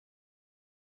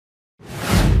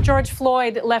George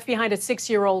Floyd left behind a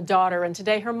 6-year-old daughter, and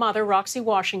today her mother, Roxie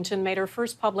Washington, made her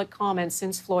first public comment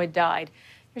since Floyd died.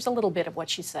 Here's a little bit of what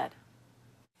she said.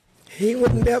 He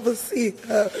would never see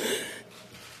her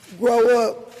grow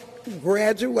up,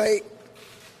 graduate.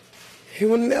 He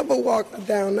would never walk her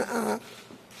down the aisle.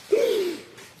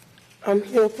 I'm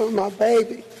here for my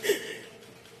baby.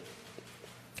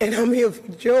 And I'm here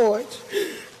for George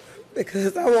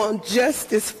because I want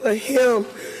justice for him.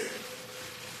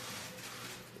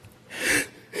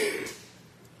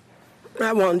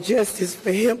 I want justice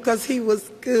for him because he was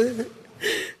good.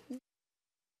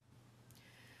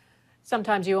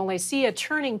 Sometimes you only see a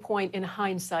turning point in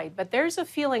hindsight, but there's a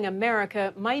feeling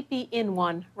America might be in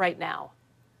one right now.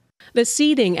 The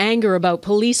seething anger about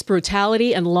police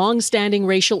brutality and long-standing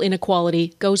racial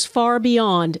inequality goes far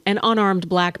beyond an unarmed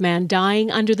black man dying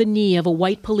under the knee of a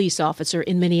white police officer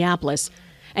in Minneapolis,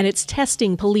 and it's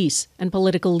testing police and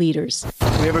political leaders.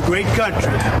 We have a great country.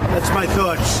 That's my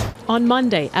thoughts. On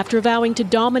Monday, after vowing to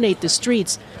dominate the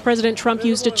streets, President Trump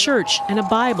used a church and a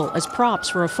Bible as props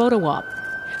for a photo op.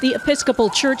 The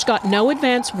Episcopal Church got no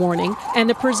advance warning, and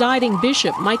the presiding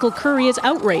bishop, Michael Curry, is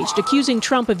outraged, accusing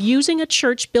Trump of using a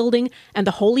church building and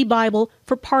the Holy Bible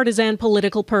for partisan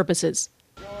political purposes.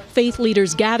 Faith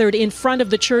leaders gathered in front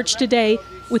of the church today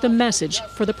with a message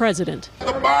for the president.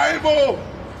 The Bible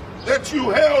that you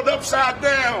held upside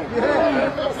down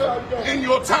in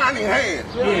your tiny hand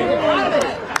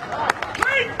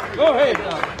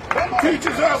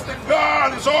teaches us that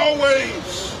God is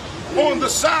always on the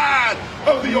side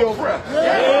of the oppressed.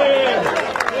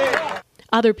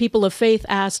 Other people of faith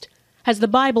asked, has the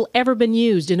Bible ever been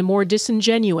used in a more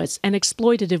disingenuous and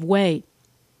exploitative way?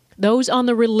 Those on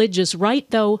the religious right,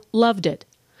 though, loved it,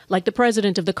 like the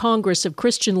president of the Congress of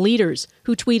Christian Leaders,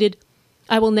 who tweeted,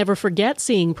 I will never forget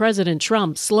seeing President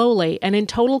Trump slowly and in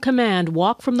total command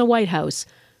walk from the White House,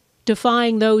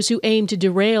 defying those who aim to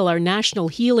derail our national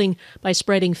healing by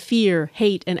spreading fear,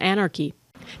 hate, and anarchy.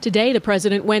 Today, the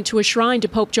president went to a shrine to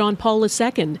Pope John Paul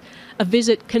II, a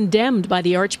visit condemned by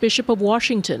the Archbishop of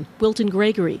Washington, Wilton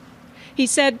Gregory. He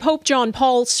said Pope John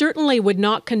Paul certainly would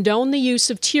not condone the use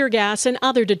of tear gas and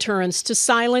other deterrents to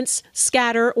silence,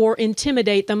 scatter, or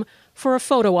intimidate them for a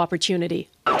photo opportunity.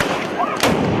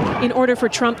 In order for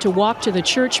Trump to walk to the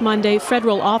church Monday,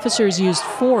 federal officers used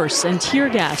force and tear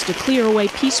gas to clear away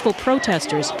peaceful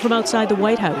protesters from outside the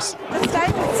White House.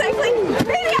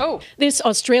 This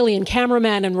Australian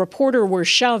cameraman and reporter were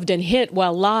shoved and hit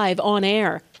while live on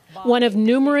air. One of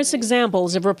numerous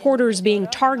examples of reporters being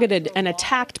targeted and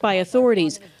attacked by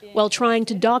authorities while trying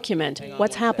to document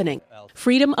what's happening.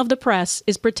 Freedom of the press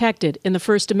is protected in the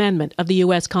First Amendment of the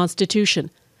U.S.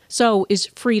 Constitution. So is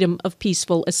freedom of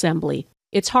peaceful assembly.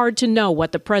 It's hard to know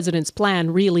what the president's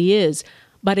plan really is,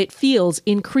 but it feels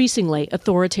increasingly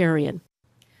authoritarian.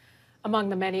 Among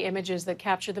the many images that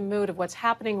capture the mood of what's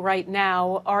happening right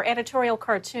now are editorial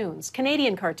cartoons.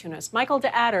 Canadian cartoonist Michael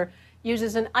DeAdder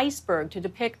uses an iceberg to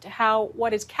depict how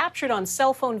what is captured on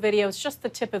cell phone video is just the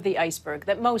tip of the iceberg,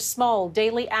 that most small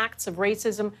daily acts of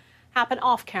racism happen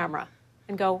off camera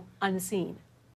and go unseen.